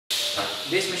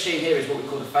This machine here is what we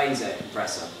call the Phaz air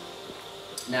compressor.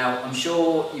 Now, I'm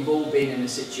sure you've all been in a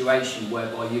situation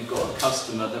whereby you've got a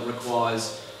customer that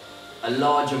requires a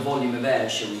larger volume of air,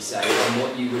 shall we say, than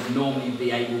what you would normally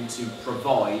be able to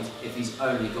provide if he's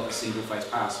only got a single phase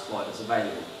power supply that's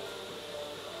available.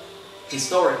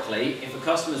 Historically, if a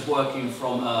customer's working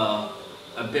from a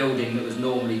building that was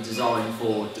normally designed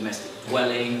for domestic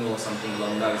dwelling or something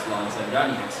along those lines, they would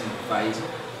only have single phase,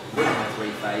 wouldn't have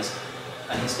three phase,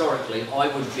 and historically I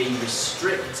would be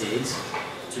restricted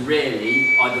to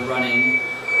really either running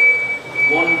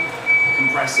one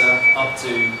compressor up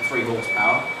to 3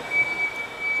 horsepower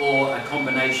or a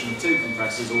combination of 2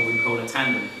 compressors, or what we call a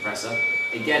tandem compressor,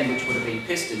 again which would have been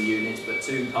piston units but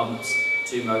 2 pumps,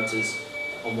 2 motors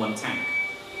on 1 tank.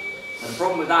 Now the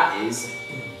problem with that is,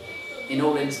 in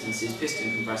all instances,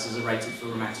 piston compressors are rated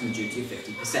for a maximum duty of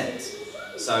 50%.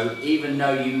 So even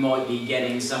though you might be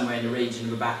getting somewhere in the region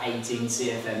of about 18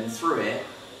 CFM through it,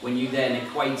 when you then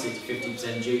equate it to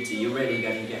 50% duty, you're really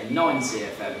going to get 9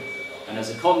 CFM. And as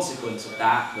a consequence of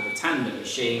that, with a tandem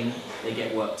machine, they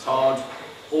get worked hard.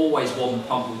 Always one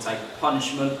pump will take the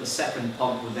punishment, the second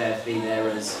pump will therefore be there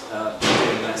as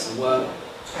doing lesser work.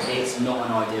 It's not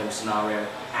an ideal scenario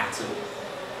at all.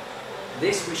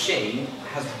 This machine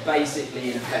has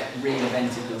basically in effect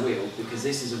reinvented the wheel, because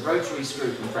this is a rotary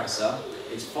screw compressor.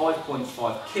 It's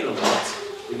 5.5 kilowatts,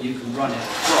 but you can run it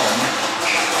from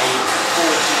a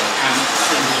 40 amp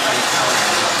single phase power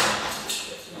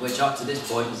supply, which up to this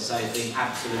point, as I say, has been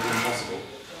absolutely impossible.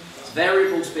 It's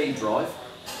variable speed drive.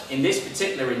 In this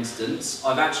particular instance,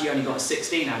 I've actually only got a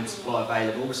 16 amp supply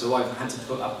available, so I've had to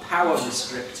put a power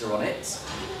restrictor on it,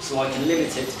 so I can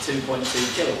limit it to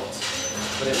 2.2 kilowatts.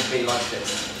 But it would be like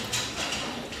this.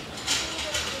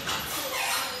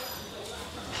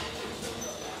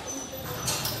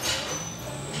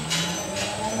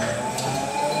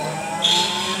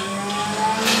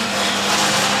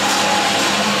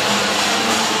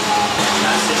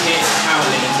 That's it here, the power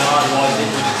limiter, otherwise it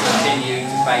would continue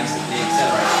to basically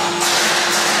accelerate.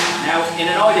 Now, in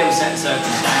an ideal set of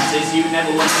circumstances, you would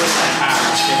never want to put that power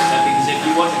restrictor, because if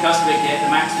you want the customer to get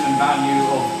the maximum value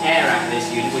of air out of this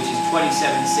unit, which is 27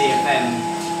 CFM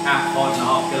at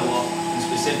 5.5 kilowatt, and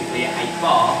specifically at 8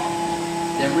 bar,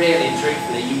 then really and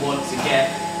truthfully you want to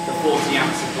get the 40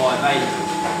 amp supply available.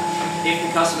 If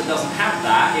the customer doesn't have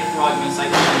that, if for argument's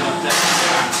sake we've only got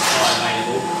 32 amp supply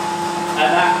available,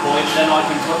 at that point then I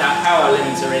can put that power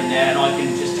limiter in there and I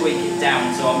can just tweak it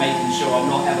down, so I'm making sure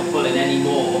I'm not ever pulling any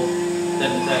more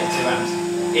than 32 amps.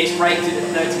 It's rated at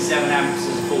 37 amps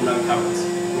as a full load current,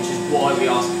 which is why we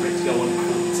asked for it to go on to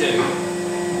 42.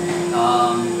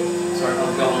 Sorry,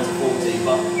 I'll go on to 40,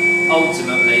 but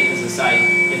ultimately, as I say,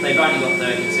 if they've only got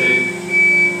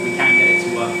 32, we can get it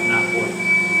to work from that point.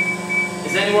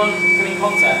 Has anyone come in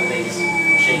contact with these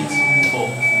machines before?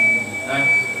 No?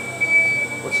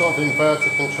 What sort of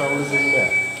inverter control is in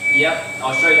there? Yep,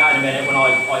 I'll show you that in a minute when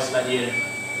I isolate the unit.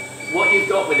 What you've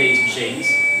got with these machines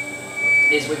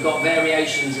is we've got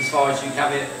variations as far as you can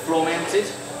have it floor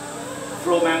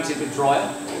mounted with dryer,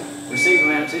 receiver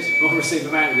mounted, or receiver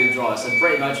mounted with dryer. So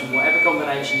pretty much in whatever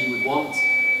combination you would want,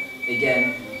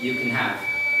 again, you can have.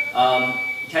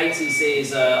 KTC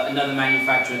is another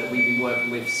manufacturer that we've been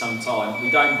working with for some time. We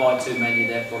don't buy too many of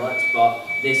their products, but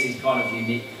this is kind of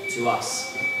unique to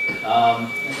us. Let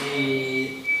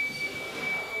me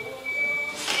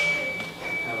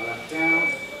power that down.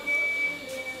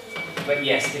 But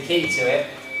yes, the key to it,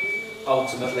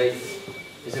 ultimately,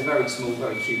 is a very small,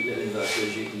 very cute little inverter,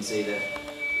 as you can see there.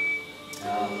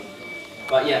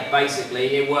 But yeah,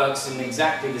 basically it works in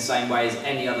exactly the same way as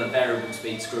any other variable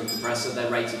speed screw compressor. They're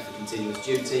rated for continuous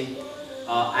duty,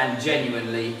 and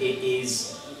genuinely it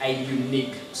is a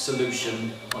unique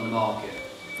solution on the market.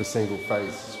 For single phase,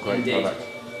 it's a great Indeed. product.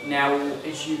 Now,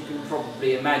 as you can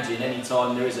probably imagine, any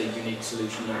time there is a unique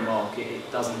solution on the market,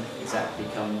 it doesn't exactly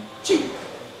come cheap.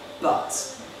 But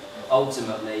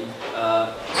ultimately,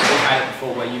 we've had it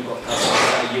before where you've got customers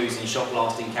that are using shock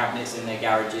lasting cabinets in their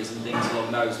garages and things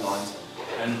along those lines.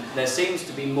 And there seems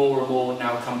to be more and more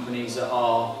now companies that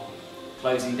are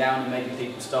closing down, and maybe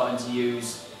people starting to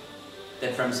use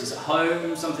their premises at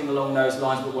home, something along those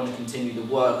lines, but want to continue the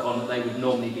work on that they would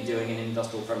normally be doing in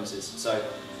industrial premises. So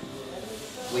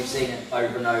we've seen it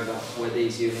over and over where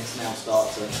these units now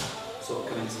start to sort of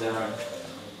come into their own.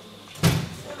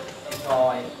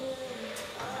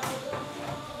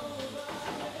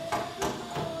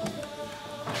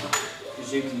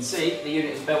 As you can see, the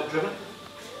unit is belt driven.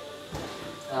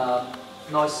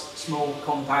 Nice, small,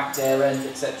 compact air end,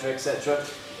 etc, etc.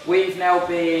 We've now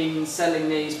been selling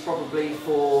these probably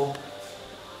for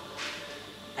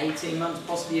 18 months,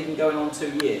 possibly even going on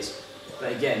 2 years.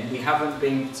 But again, we haven't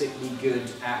been particularly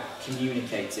good at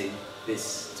communicating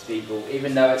this to people,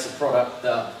 even though it's a product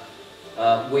that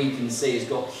we can see has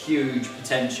got huge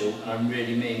potential, and I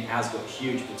really mean has got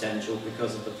huge potential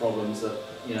because of the problems that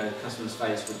customers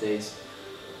face with these.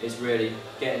 It's really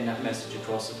getting that message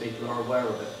across so people are aware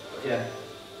of it. But yeah.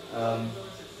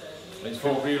 It's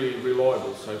been really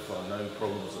reliable so far, no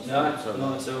problems. No,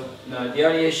 not at all. No, the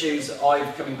only issues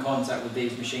I've come in contact with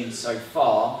these machines so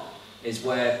far is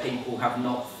where people have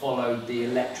not followed the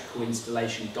electrical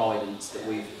installation guidance that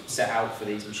we've set out for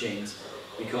these machines.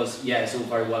 Because yeah, it's all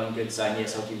very well and good saying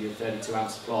yes, I'll give you a 32 amp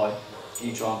supply. If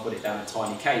you try and put it down a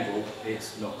tiny cable,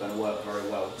 it's not going to work very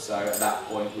well. So at that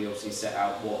point, we obviously set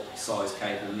out what size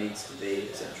cable needs to be,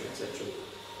 etc., etc.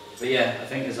 But yeah, I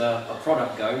think as a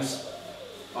product goes,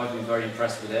 I've been very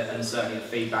impressed with it, and certainly the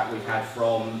feedback we've had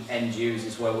from end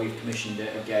users where we've commissioned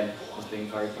it again has been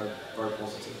very, very, very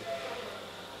positive.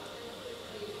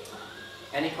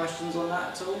 Any questions on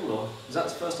that at all, or is that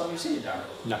the first time you've seen it, Darren?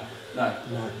 No. No.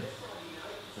 No.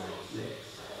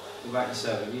 What about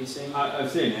yourself? Have you seen it?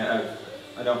 I've seen it.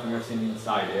 I don't think I've seen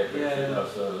inside it. But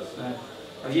No.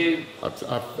 Have you?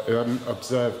 I've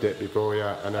observed it before,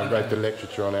 yeah, and I read the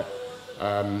literature on it.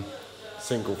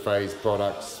 Single phase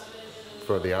products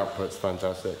for the output's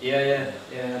fantastic. Yeah,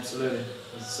 absolutely.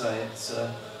 As I say, it's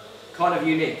kind of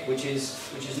unique, which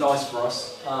is nice for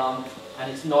us,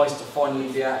 and it's nice to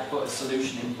finally be able to put a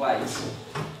solution in place